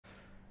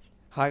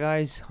Hi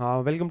guys,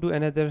 welcome to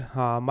another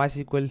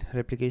MySQL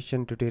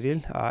replication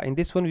tutorial. In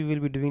this one we will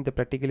be doing the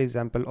practical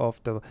example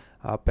of the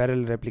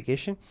parallel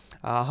replication.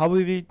 How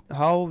we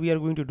are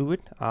going to do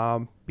it.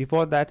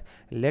 Before that,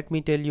 let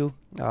me tell you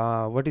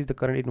what is the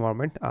current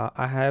environment.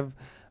 I have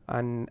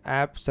an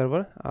app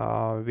server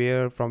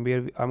where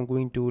I'm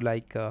going to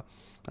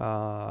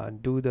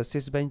do the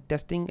sysbench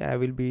testing. I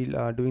will be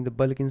doing the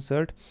bulk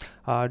insert,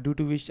 due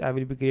to which I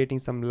will be creating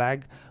some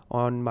lag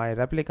on my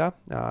replica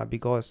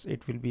because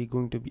it will be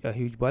going to be a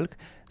huge bulk.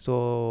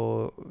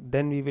 So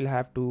then we will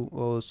have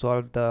to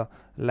solve the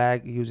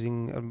lag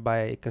using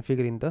by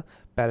configuring the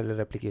parallel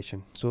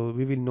replication. So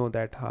we will know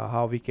that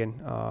how we can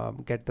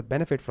get the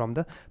benefit from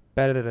the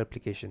parallel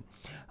replication.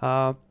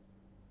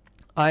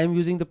 I am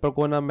using the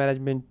Percona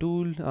management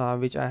tool,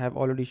 which I have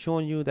already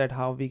shown you that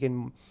how we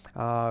can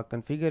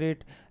configure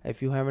it.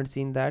 If you haven't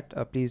seen that,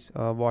 please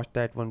watch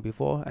that one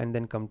before and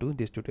then come to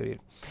this tutorial.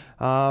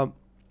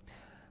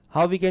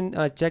 How we can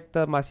check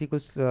the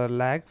MySQL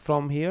lag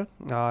from here.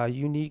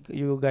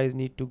 You guys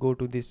need to go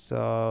to this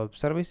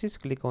services,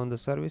 click on the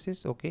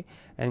services, okay,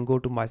 and go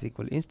to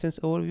MySQL instance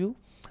overview,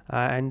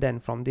 and then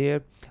from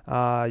there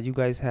you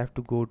guys have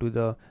to go to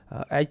the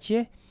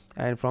HA,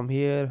 and from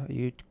here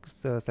you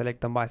select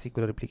the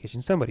MySQL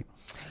replication summary.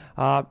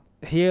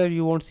 Here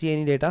you won't see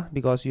any data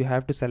because you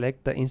have to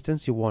select the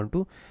instance you want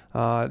to,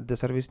 the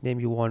service name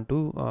you want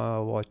to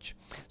watch.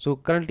 So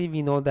currently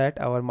we know that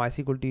our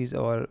MySQL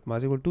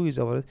 2 is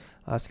our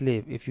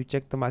slave. If you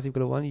check the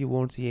MySQL 1, you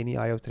won't see any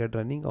IO thread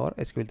running or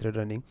SQL thread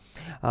running.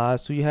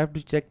 So you have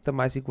to check the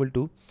MySQL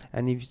 2,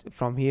 and if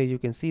from here you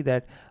can see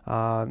that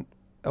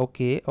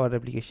okay, our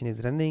replication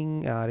is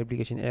running.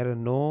 Replication error,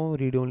 no.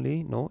 Read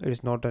only, no, it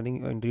is not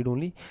running in read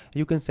only.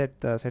 You can set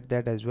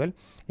that as well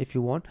if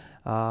you want,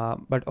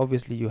 but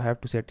obviously you have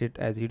to set it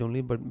as read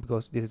only, but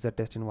because this is a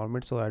test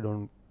environment, so I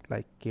don't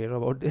care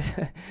about this.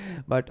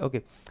 But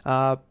okay,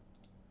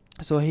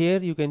 so here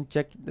you can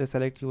check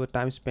select your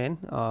time span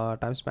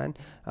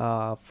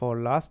for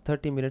last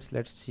 30 minutes.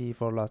 Let's see,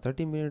 for last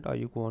 30 minutes, or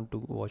you want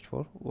to watch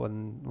for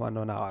one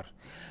hour.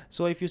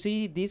 So if you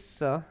see this,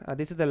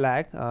 this is the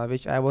lag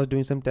which I was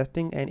doing some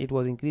testing, and it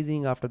was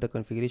increasing after the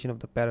configuration of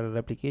the parallel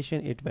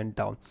replication. It went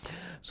down.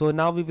 So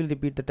now we will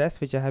repeat the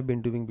test which I have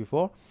been doing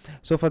before.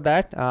 So for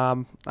that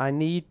I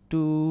need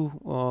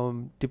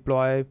to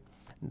deploy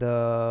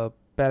the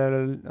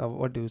parallel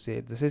what do you say,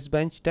 the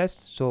sysbench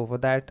test. So for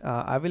that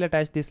I will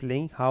attach this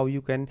link how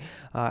you can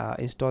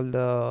install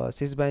the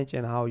sysbench,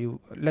 and how you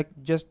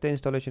just the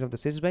installation of the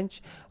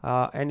sysbench.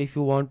 And if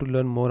you want to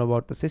learn more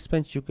about the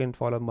sysbench, you can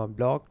follow my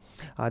blog.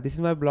 This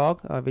is my blog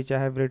which I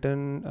have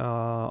written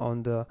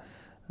on the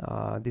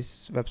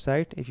this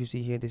website. If you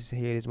see here,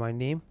 here is my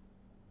name.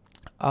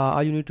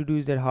 All you need to do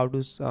is that how to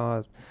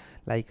a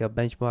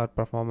benchmark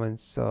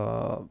performance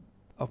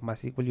of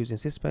MySQL using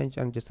sysbench,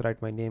 and just write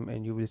my name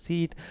and you will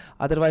see it.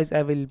 Otherwise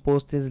I will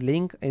post this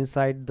link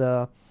inside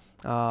the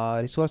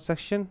resource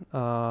section.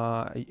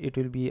 It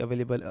will be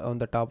available on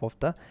the top of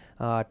the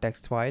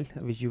text file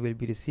which you will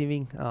be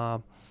receiving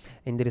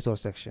in the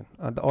resource section.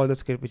 All the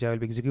script which I will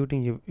be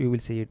executing, you will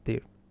see it there.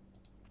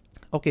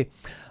 Okay,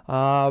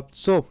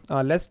 so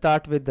let's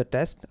start with the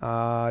test.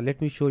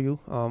 Let me show you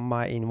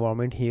my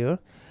environment here.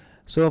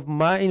 So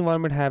my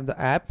environment have the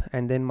app,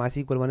 and then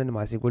MySQL 1 and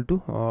MySQL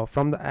 2.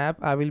 From the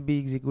app I will be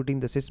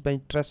executing the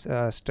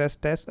sysbench stress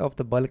test of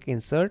the bulk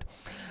insert,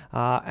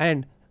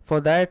 and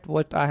for that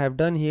what I have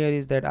done here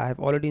is that I have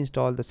already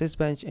installed the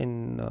sysbench,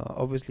 and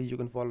obviously you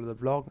can follow the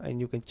blog and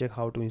you can check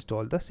how to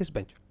install the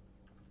sysbench.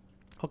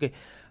 Okay,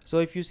 so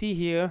if you see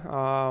here,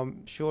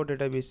 show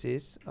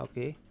databases,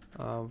 okay,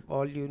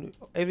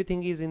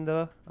 everything is in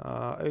the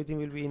everything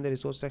will be in the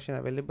resource section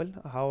available.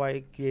 How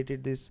I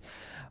created this,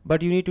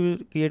 but you need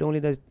to create only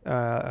the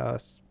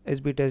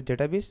SB test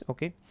database,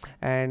 okay,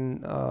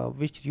 and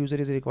which user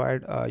is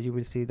required, you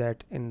will see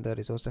that in the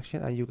resource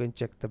section, and you can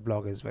check the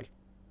blog as well.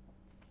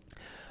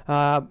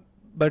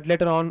 But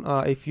later on,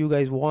 if you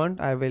guys want,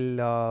 I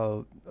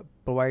will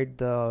provide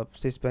the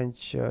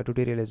sysbench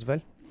tutorial as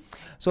well.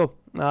 So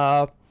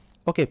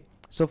okay,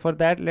 so for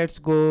that let's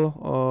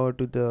go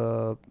to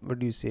the what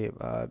do you say,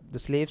 the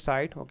slave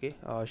side. Okay,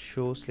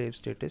 show slave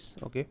status.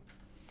 Okay,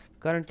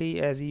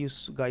 currently as you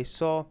guys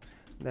saw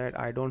that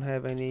I don't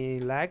have any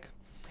lag,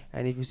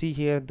 and if you see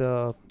here,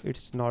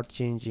 it's not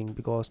changing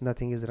because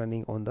nothing is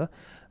running on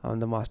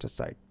the master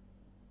side.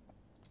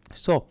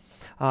 So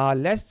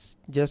let's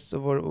just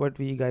what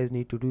we guys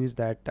need to do is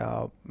that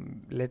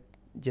let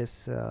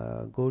just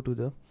go to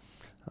the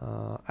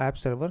app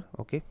server,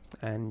 okay,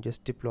 and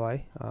just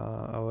deploy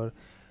our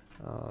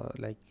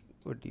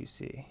what do you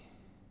say,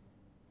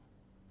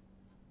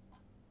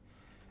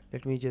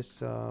 let me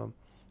just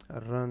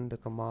run the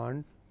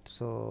command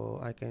so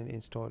I can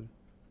install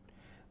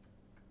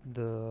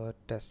the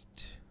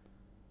test.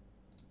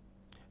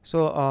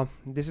 So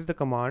this is the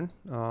command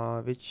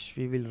which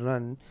we will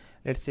run.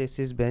 Let's say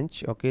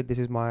sysbench. Okay, this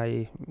is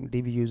my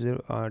DB user,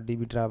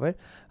 DB driver.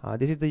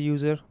 This is the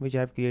user which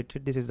I have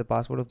created. This is the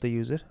password of the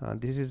user.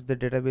 This is the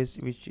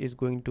database which is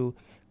going to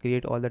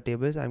create all the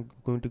tables. I'm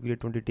going to create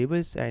 20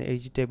 tables, and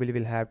each table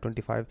will have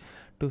 25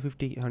 to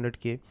 50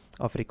 100k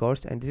of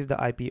records, and this is the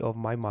IP of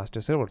my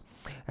master server.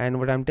 And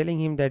what I'm telling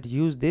him that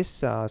use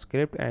this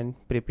script and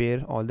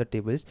prepare all the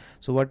tables.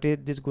 So what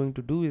it is going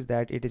to do is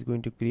that it is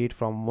going to create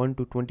from 1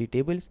 to 20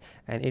 tables,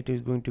 and it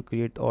is going to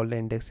create all the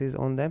indexes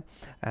on them,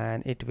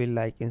 and it will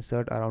like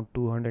insert around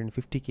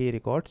 250k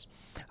records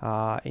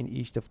in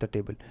each of the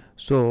table.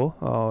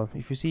 So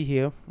if you see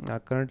here,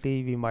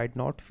 currently we might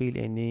not feel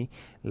any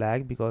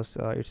lag because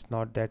it's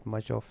not that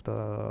much of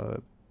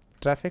the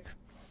traffic,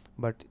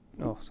 but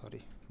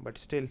but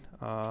still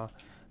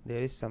there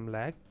is some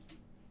lag.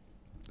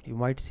 You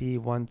might see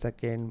 1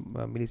 second,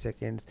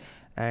 milliseconds.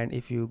 And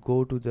if you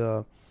go to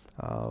the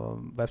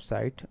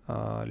website,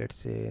 let's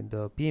say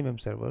the PMM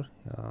server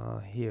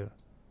here,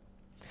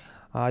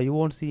 you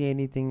won't see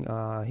anything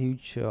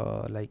huge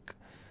like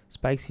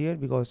spikes here,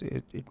 because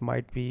it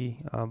might be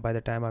by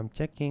the time I'm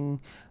checking,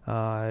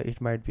 it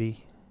might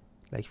be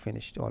like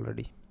finished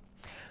already.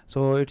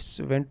 So it's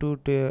went to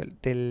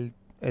till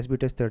SB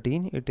test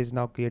 13. It is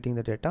now creating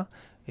the data.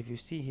 If you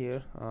see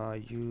here,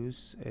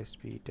 use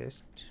SB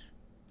test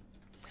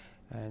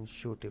and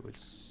show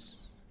tables.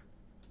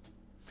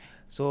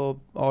 So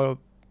all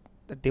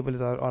the tables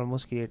are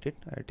almost created.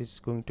 It is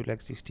going to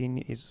like 16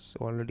 is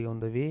already on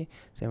the way,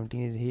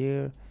 17 is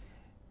here,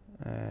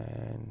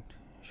 and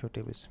show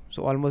tables.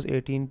 So almost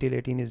 18 till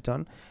 18 is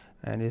done,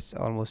 and it's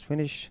almost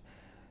finished.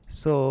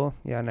 So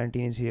yeah,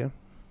 19 is here.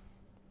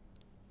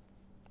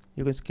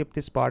 You can skip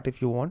this part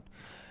if you want.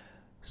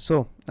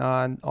 So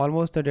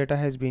almost the data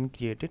has been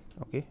created.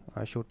 Okay,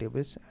 show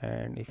tables,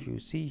 and if you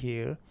see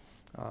here,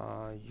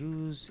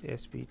 use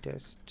SB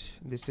test.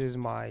 This is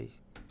my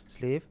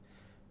slave.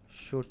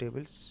 Show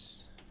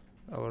tables.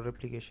 Our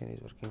replication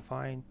is working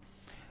fine,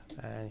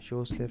 and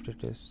show slave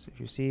status. If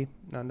you see,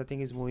 now nothing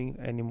is moving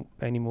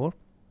anymore,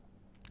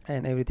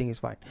 and everything is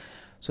fine.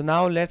 So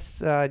now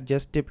let's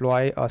just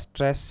deploy a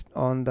stress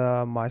on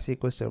the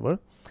MySQL server.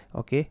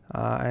 Okay,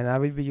 and I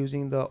will be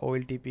using the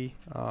OLTP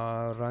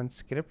run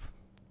script.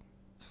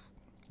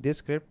 This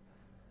script.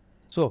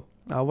 So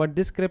what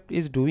this script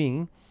is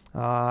doing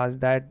is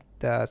that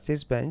the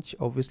sysbench,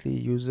 obviously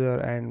user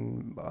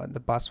and the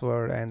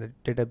password and the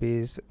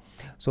database,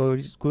 so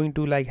it's going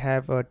to like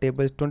have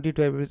tables, 20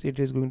 tables it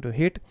is going to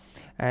hit,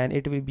 and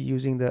it will be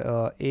using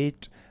the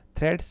 8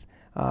 threads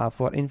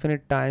for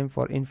infinite time,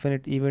 for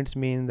infinite events,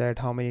 mean that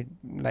how many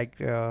like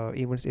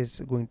events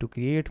is going to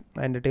create,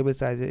 and the table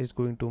size is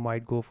going to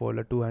might go for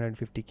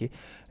 250k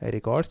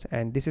records,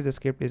 and this is the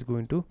script is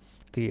going to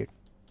create.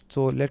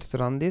 So let's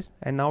run this,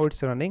 and now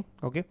it's running.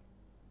 Okay,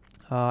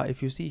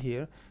 if you see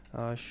here,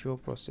 show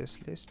process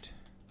list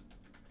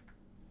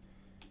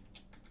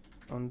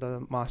on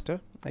the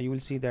master, you will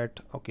see that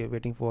okay,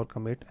 waiting for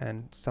commit,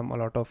 and a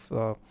lot of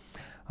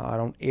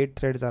around 8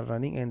 threads are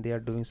running, and they are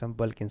doing some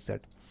bulk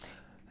insert.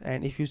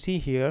 And if you see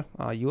here,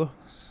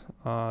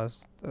 the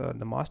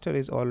master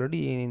is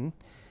already in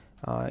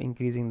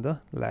increasing the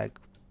lag.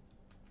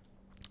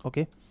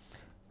 Okay,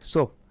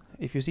 so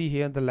if you see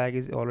here, the lag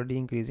is already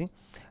increasing,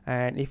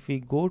 and if we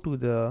go to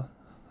the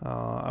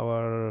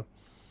our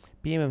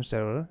PMM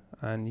server,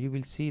 and you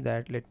will see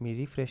that, let me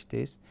refresh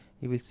this,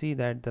 you will see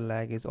that the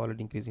lag is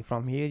already increasing.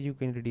 From here you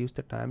can reduce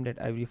the time that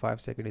every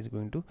 5 seconds is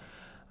going to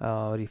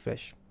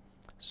refresh.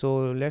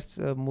 So let's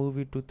move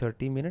it to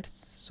 30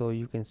 minutes so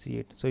you can see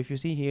it. So if you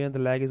see here, the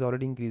lag is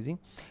already increasing,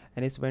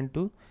 and it's went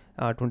to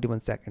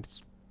 21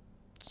 seconds.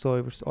 So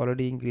if it's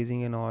already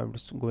increasing, and now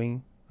it's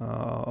going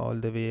all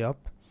the way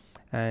up.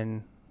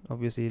 And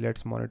obviously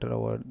let's monitor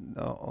our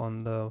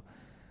on the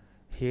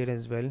here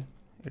as well,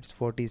 it's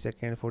 40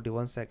 seconds,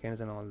 41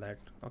 seconds, and all that.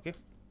 Okay,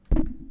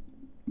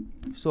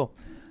 so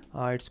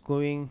it's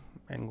going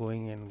and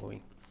going and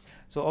going.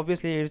 So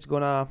obviously it's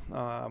gonna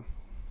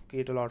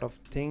create a lot of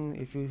things.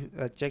 If you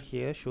check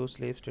here, show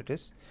slave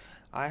status,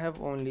 I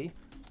have only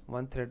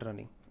one thread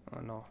running.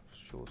 No,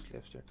 show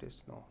slave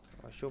status, no,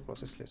 show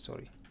process list,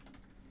 sorry.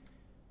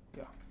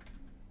 Yeah,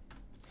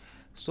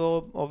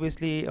 so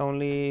obviously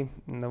only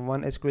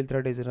one SQL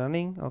thread is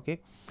running. Okay,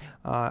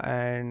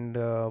 and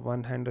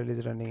one handle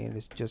is running, and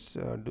it's just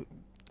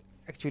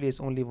actually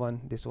it's only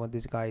one. This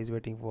guy is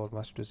waiting for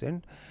master to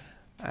send,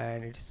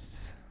 and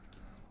it's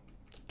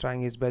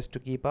trying his best to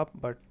keep up,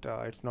 but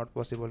it's not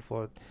possible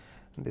for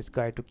this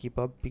guy to keep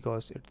up,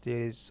 because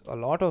there is a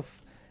lot of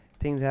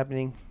things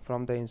happening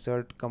from the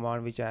insert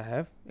command which I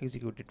have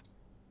executed.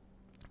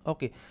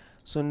 Okay,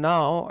 so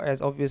now,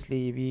 as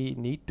obviously we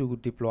need to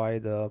deploy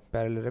the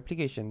parallel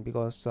replication,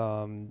 because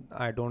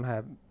I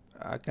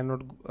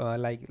cannot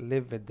like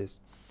live with this.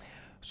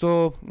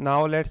 So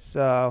now let's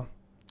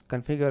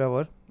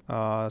configure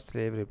our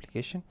slave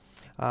replication.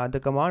 The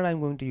command I'm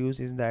going to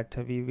use is that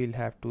we will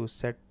have to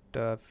set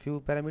a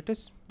few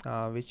parameters,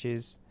 which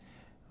is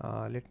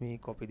let me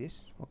copy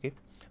this. Okay,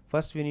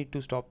 first we need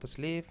to stop the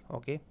slave.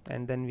 Okay,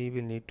 and then we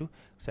will need to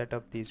set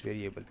up this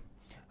variable.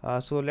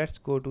 So let's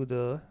go to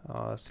the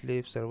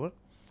slave server.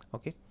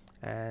 Okay,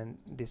 and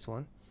this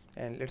one,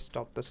 and let's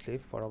stop the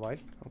slave for a while.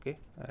 Okay,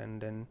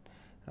 and then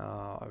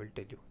I will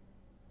tell you.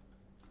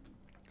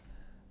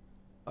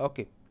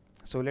 Okay,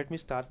 so let me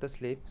start the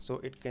slave so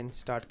it can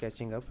start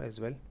catching up as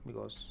well,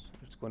 because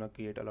it's gonna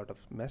create a lot of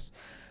mess.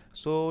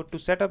 So to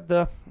set up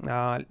the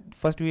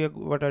first,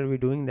 what are we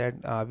doing,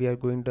 that we are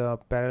going to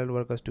parallel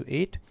workers to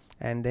 8,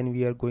 and then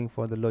we are going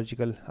for the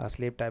logical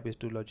slave type is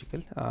to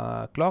logical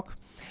clock,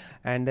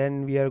 and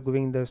then we are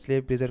going the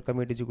slave preserve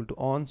commit is equal to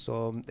on,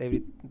 so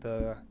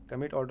the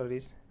commit order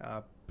is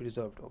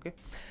preserved. Okay,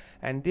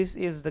 and this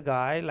is the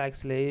guy like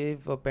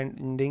slave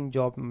pending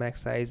job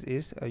max size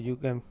is you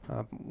can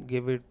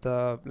give it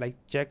the like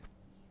check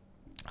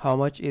how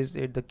much is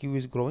it the queue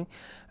is growing,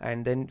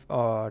 and then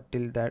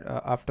till that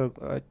after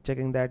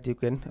checking that you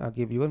can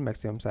give your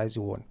maximum size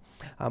you want,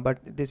 but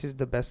this is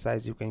the best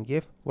size you can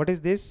give. What is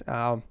this?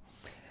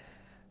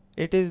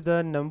 It is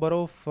the number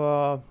of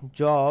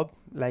job,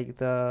 like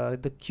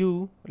the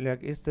queue,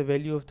 like is the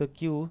value of the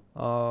queue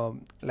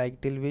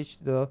like till which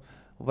the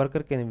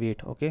worker can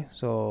wait. Okay,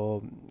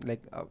 so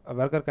like a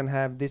worker can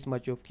have this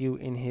much of queue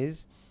in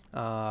his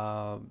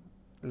uh,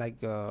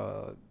 like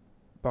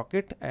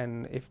pocket,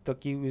 and if the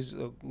queue is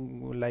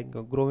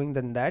growing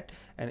than that,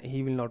 and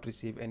he will not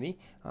receive any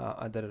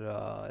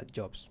other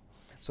jobs.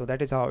 So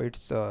that is how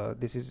it's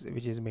this is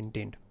which is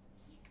maintained.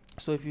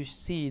 So if you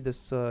see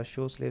this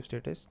show slave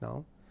status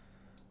now,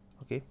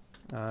 okay,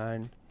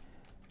 and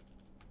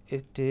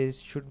it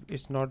is should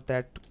it's not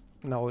that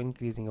now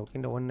increasing. Okay,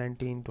 the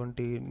 119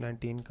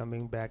 2019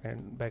 coming back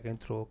and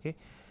through. Okay,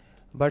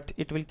 but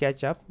it will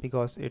catch up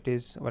because it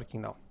is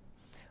working now,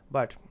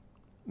 but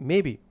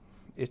maybe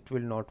it will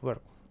not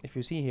work. If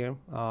you see here,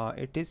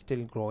 it is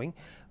still growing,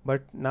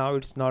 but now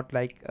it's not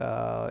like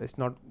it's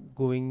not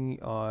going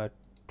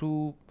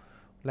too,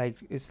 like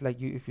it's like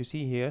you if you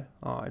see here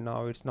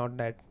now it's not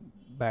that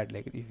bad.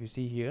 Like if you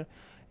see here,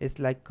 it's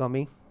like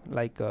coming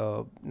like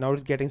now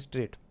it's getting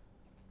straight.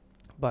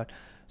 But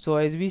so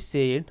as we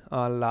said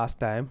last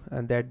time,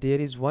 and that there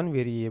is one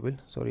variable,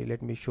 sorry,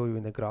 let me show you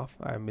in the graph,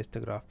 I missed the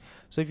graph.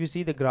 So if you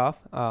see the graph,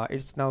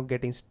 it's now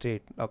getting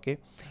straight. Okay,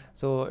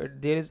 so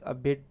there is a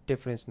bit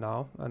difference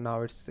now,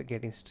 now it's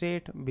getting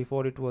straight.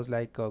 Before it was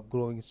like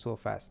growing so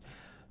fast.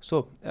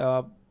 So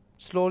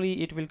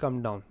slowly it will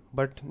come down,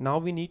 but now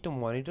we need to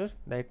monitor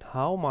that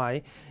how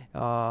my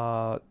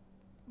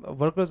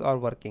workers are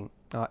working.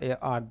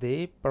 Are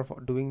they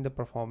doing the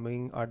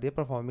performing, are they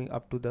performing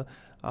up to the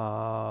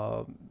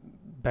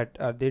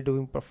are they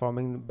doing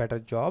performing better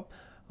job,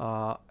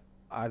 uh,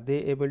 are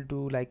they able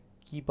to like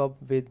keep up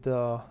with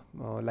the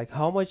like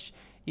how much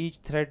each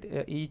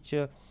thread each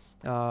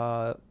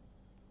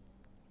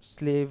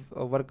slave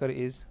worker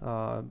is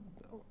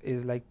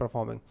like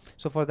performing.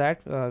 So for that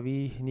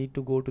we need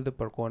to go to the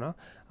Percona.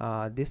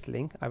 This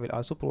link I will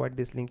also provide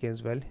this link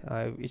as well.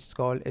 It's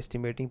called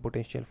estimating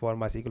potential for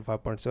MySQL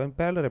 5.7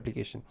 parallel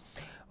replication.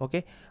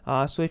 Okay,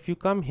 so if you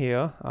come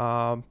here,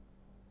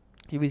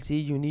 you will see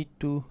you need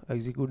to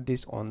execute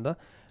this on the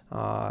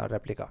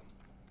replica.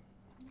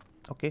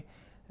 Okay,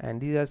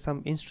 and these are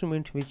some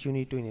instruments which you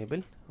need to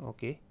enable.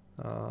 Okay,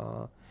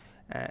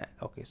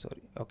 okay,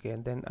 sorry. Okay,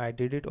 and then I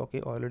did it.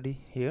 Okay, already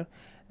here,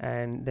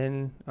 and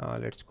then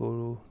let's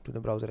go to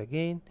the browser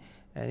again,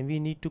 and we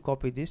need to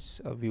copy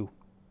this view.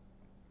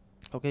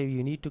 Okay,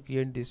 you need to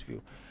create this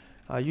view.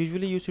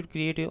 Usually you should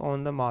create it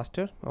on the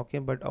master. Okay,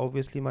 but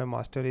obviously my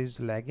master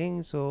is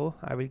lagging, so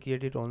I will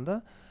create it on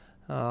the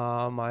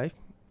my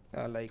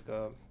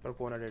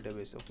Percona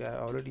database. Okay, I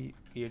already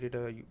created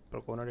a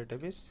Percona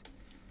database,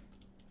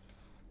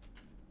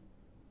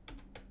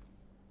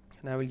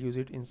 and I will use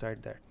it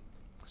inside that.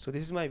 So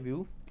this is my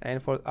view,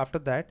 and for after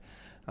that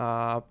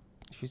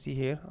if you see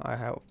here, I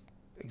have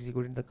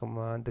executed the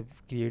command,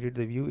 created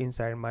the view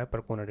inside my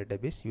Percona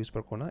database, use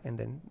Percona, and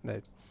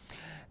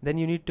then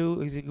you need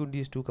to execute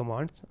these two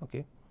commands.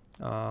 Okay,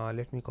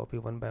 let me copy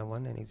one by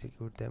one and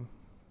execute them.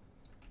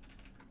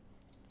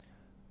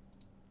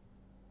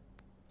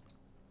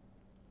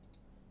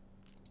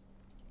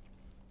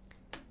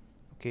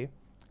 Okay,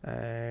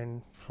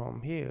 and from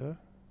here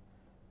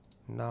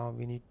now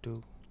we need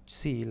to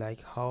see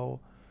like how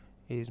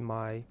is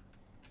my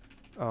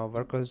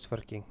workers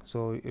working.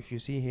 So if you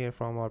see here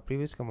from our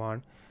previous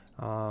command,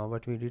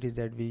 what we did is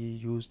that we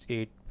used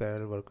 8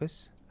 parallel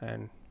workers,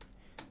 and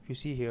if you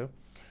see here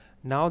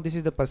now this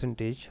is the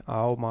percentage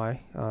how my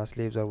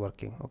slaves are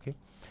working. Okay,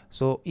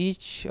 so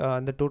each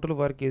the total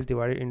work is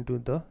divided into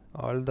the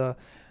all the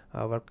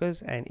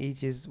workers, and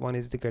each is one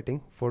is the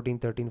getting 14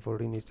 13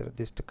 14 is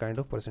this kind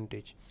of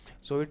percentage.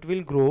 So it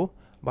will grow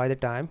by the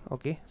time.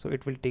 Okay, so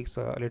it will take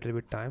a little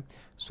bit time.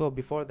 So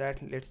before that,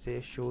 let's say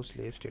show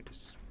slave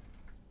status.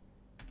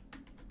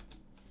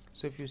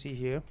 So if you see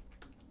here,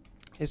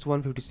 it's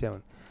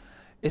 157,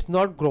 it's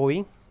not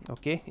growing.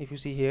 Okay, if you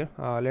see here,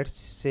 let's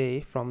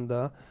say from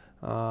the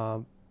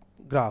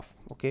graph.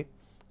 Okay,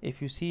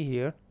 if you see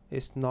here,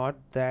 it's not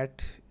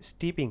that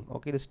steeping.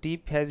 Okay, the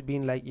steep has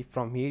been like, if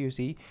from here you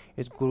see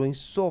it's growing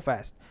so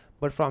fast,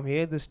 but from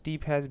here the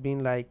steep has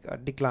been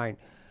like declined.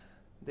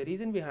 The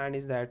reason behind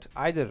is that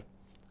either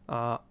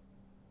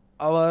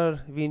either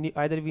we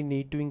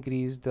need to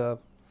increase the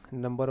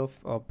number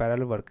of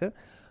parallel worker.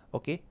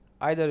 Okay,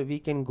 either we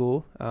can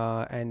go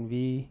and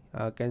we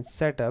can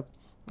set up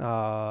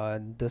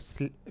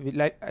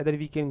like either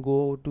we can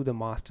go to the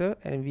master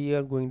and we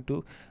are going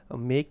to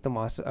make the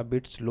master a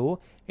bit slow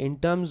in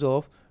terms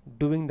of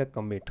doing the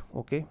commit.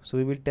 Okay, so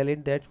we will tell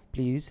it that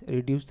please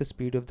reduce the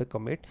speed of the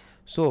commit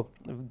so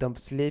the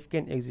slave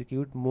can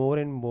execute more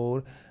and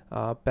more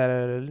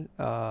parallel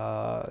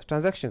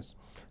transactions.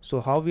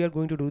 So how we are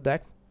going to do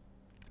that,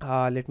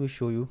 let me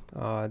show you.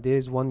 There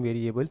is one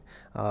variable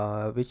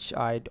which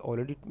I'd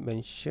already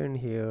mentioned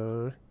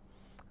here.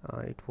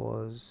 It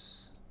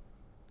was,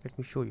 let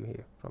me show you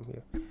here from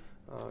here.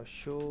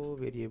 Show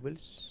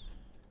variables,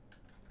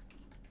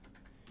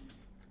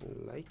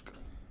 like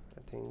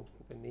I think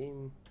the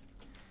name,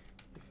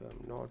 if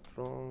I'm not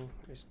wrong,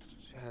 it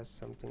has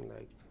something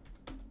like,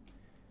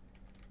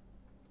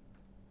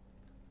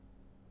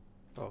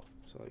 oh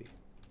sorry,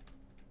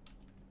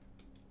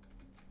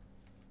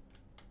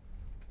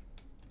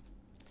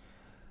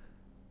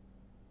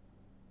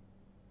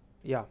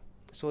 yeah.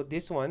 So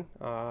this one,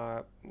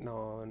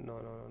 no,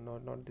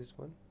 not this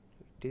one.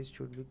 This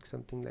should be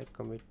something like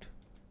commit.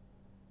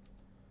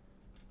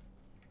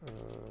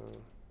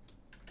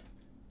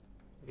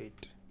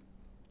 Wait,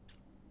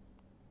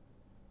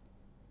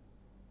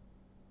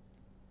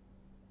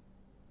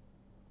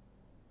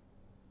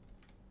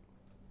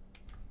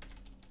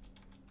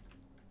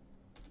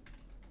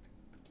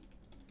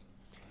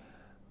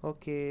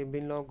 okay,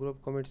 bin log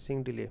group commit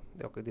sync delay.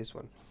 Okay, this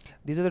one.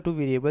 These are the two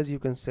variables you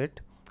can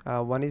set.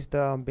 One is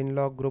the bin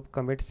log group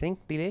commit sync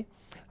delay,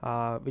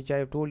 which I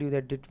have told you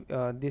that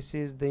this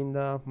is in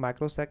the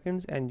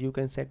microseconds, and you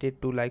can set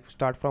it to like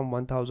start from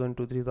 1000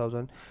 to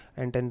 3000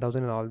 and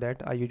 10,000 and all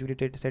that. I usually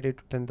set it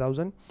to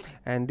 10,000.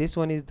 And this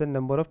one is the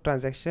number of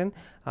transaction.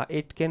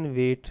 It can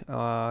wait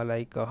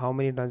how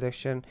many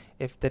transaction,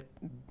 if that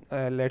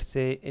let's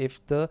say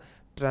if the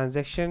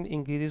transaction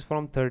increases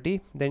from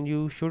 30, then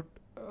you should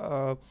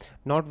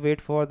not wait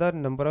for the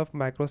number of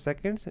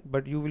microseconds,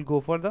 but you will go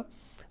for the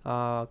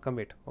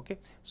commit. Okay,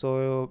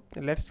 so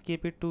let's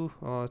keep it to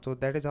so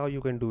that is how you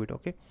can do it.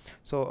 Okay,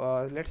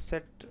 so let's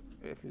set,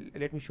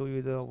 let me show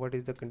you the what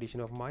is the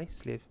condition of my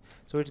slave.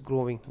 So it's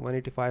growing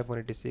 185,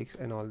 186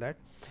 and all that.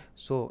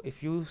 So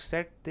if you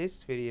set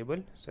this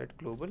variable, set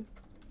global,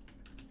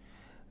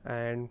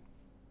 and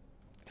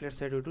let's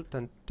set it to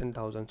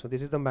 10,000. So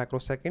this is the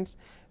microseconds,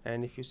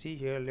 and if you see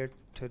here, let's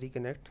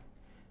reconnect,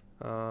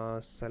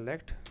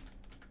 select,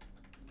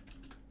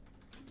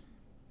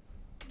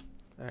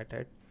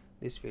 at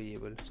this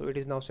variable. So it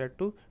is now set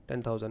to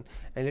 10,000,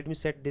 and let me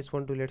set this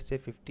one to, let's say,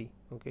 50.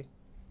 Okay,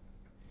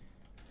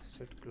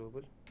 set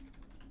global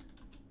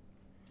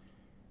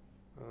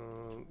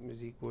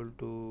is equal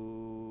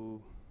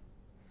to,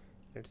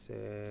 let's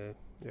say,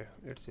 yeah,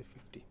 let's say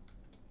 50.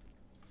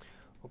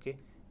 Okay,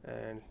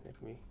 and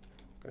let me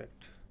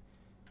connect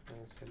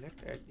and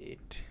select at 8.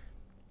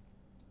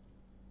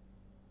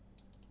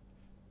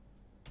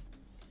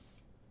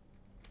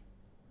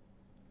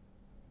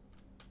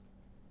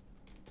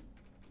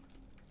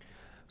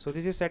 So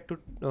this is set to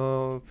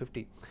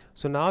 50.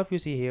 So now if you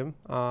see here,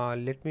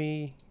 let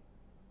me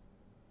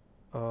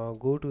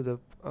go to the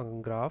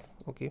graph.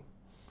 Okay,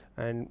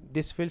 and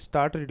this will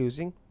start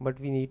reducing, but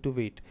we need to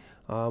wait.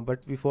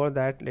 But before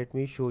that, let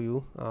me show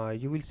you.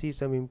 You will see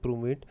some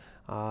improvement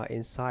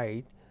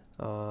inside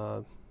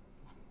your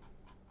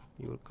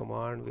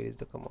command. Where is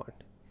the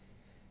command?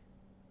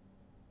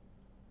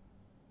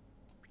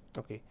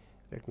 Okay,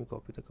 let me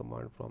copy the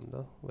command from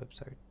the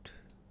website.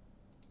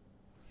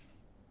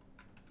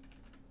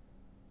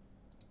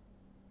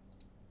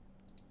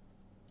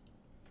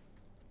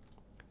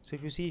 So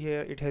if you see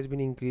here, it has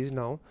been increased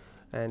now,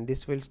 and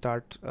this will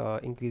start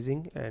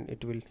increasing, and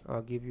it will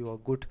give you a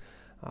good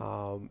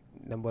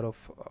number of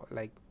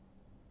it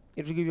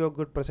will give you a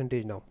good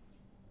percentage now.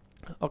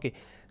 Okay,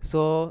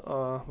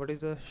 so what is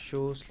the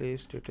show slave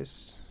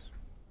status?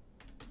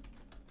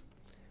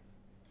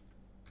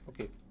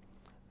 Okay,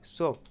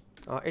 so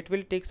it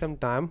will take some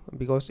time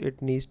because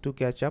it needs to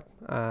catch up,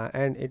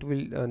 and it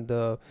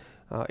will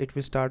it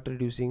will start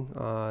reducing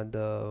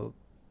the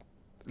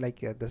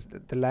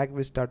lag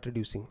will start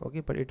reducing.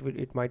 Okay, but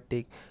it might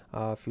take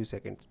a few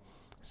seconds.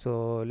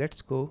 So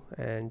let's go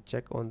and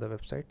check on the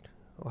website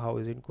how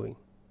is it going.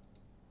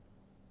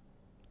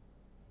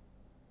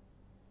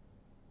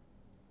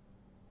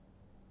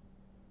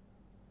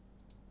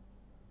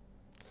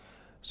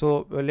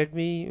 So let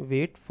me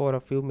wait for a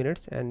few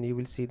minutes, and you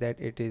will see that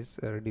it is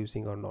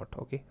reducing or not.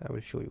 Okay, I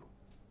will show you.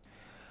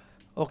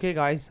 Okay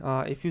guys,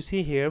 if you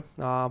see here,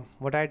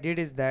 what I did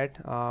is that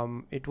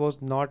it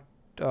was not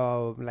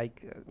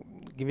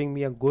giving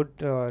me a good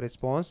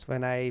response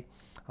when I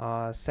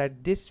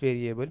set this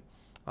variable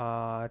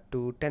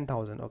to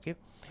 10,000. Okay,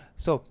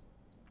 so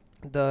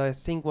the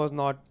sync was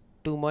not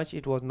too much,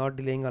 it was not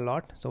delaying a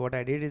lot. So what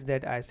I did is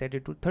that I set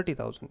it to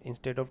 30,000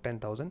 instead of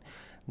 10,000.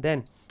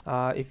 Then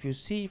if you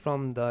see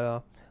from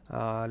the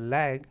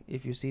lag,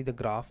 if you see the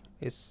graph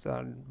is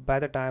by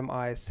the time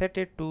I set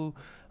it to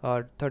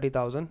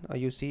 30,000,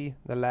 you see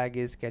the lag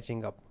is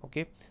catching up.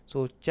 Okay,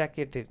 so check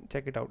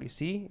it out. You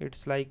see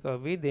it's like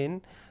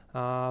within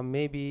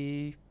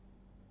maybe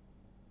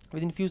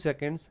within few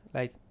seconds,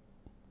 like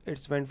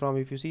it's went from,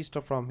 if you see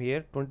stuff from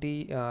here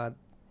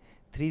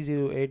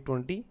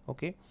 30820,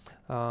 okay,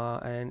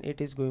 and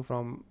it is going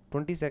from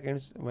 20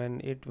 seconds when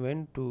it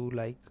went to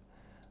like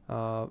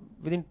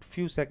within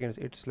few seconds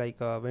it's like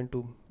went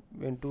to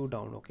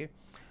down, okay.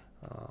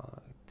 I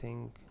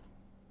think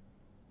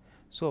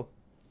so.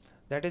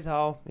 That is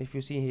how, if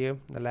you see here,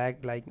 the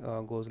lag like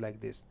goes like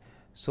this.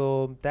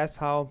 So that's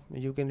how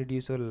you can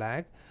reduce your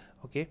lag,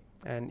 okay.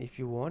 And if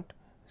you want,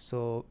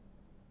 so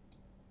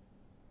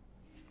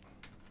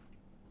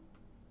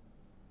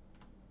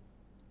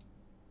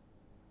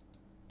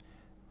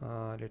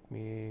let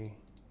me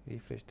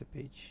refresh the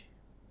page.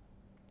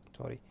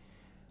 Sorry,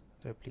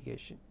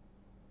 replication,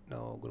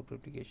 now group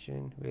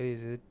replication, where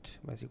is it?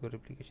 MySQL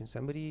replication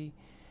summary,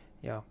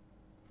 yeah.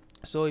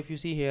 So if you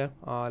see here,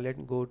 let's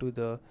go to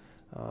the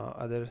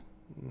other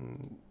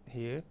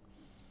here.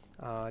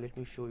 Let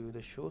me show you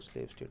the show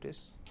slave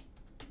status.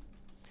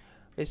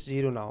 It's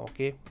 0 now,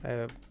 okay.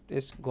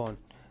 It's gone,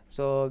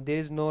 so there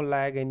is no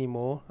lag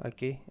anymore,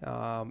 okay.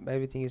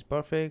 Everything is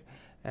perfect,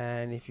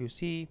 and if you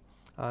see,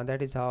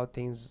 that is how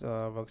things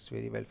works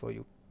very well for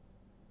you.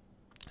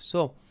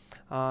 So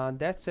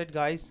that's it,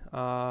 guys.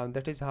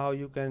 That is how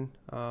you can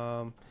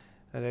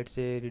let's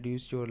say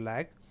reduce your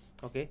lag,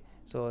 okay.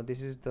 So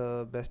this is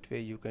the best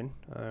way you can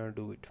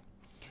do it.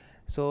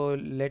 So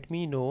let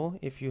me know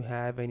if you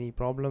have any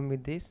problem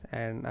with this,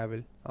 and I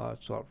will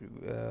solve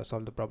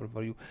the problem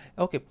for you,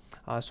 okay.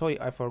 Sorry,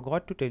 I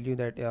forgot to tell you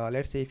that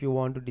let's say if you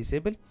want to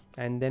disable,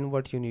 and then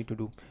what you need to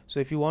do.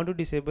 So if you want to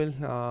disable,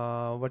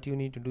 what you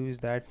need to do is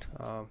that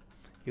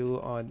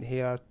you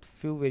here are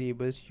few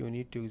variables you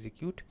need to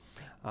execute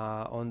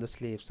on the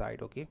slave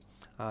side, okay.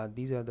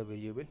 These are the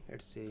variable,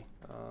 let's say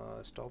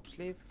stop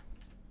slave,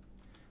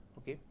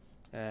 okay,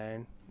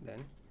 and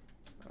then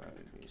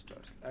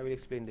I will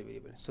explain the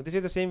variable. So this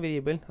is the same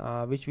variable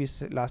which we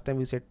last time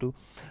we set to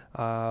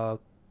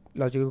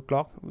logical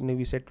clock,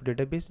 we set to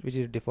database, which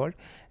is default,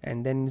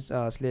 and then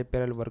slave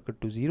parallel worker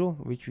to 0,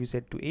 which we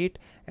set to 8,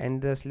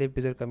 and the slave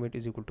pager commit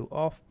is equal to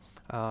off.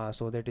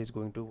 So that is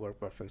going to work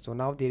perfect. So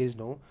now there is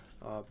no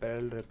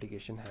parallel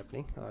replication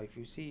happening. If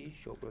you see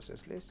show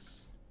process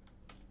list,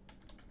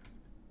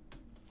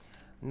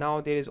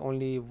 now there is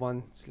only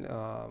one is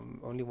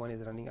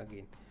running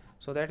again.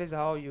 So that is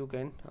how you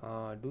can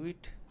do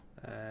it,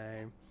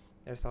 and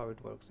that's how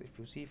it works. If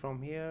you see from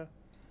here,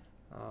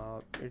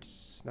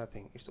 it's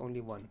nothing, it's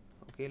only 1,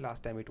 okay.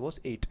 Last time it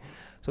was 8.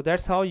 So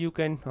that's how you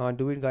can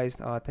do it, guys.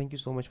 Thank you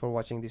so much for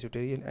watching this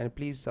tutorial, and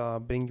please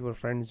bring your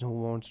friends who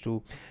wants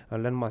to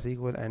learn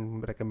MySQL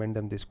and recommend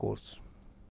them this course.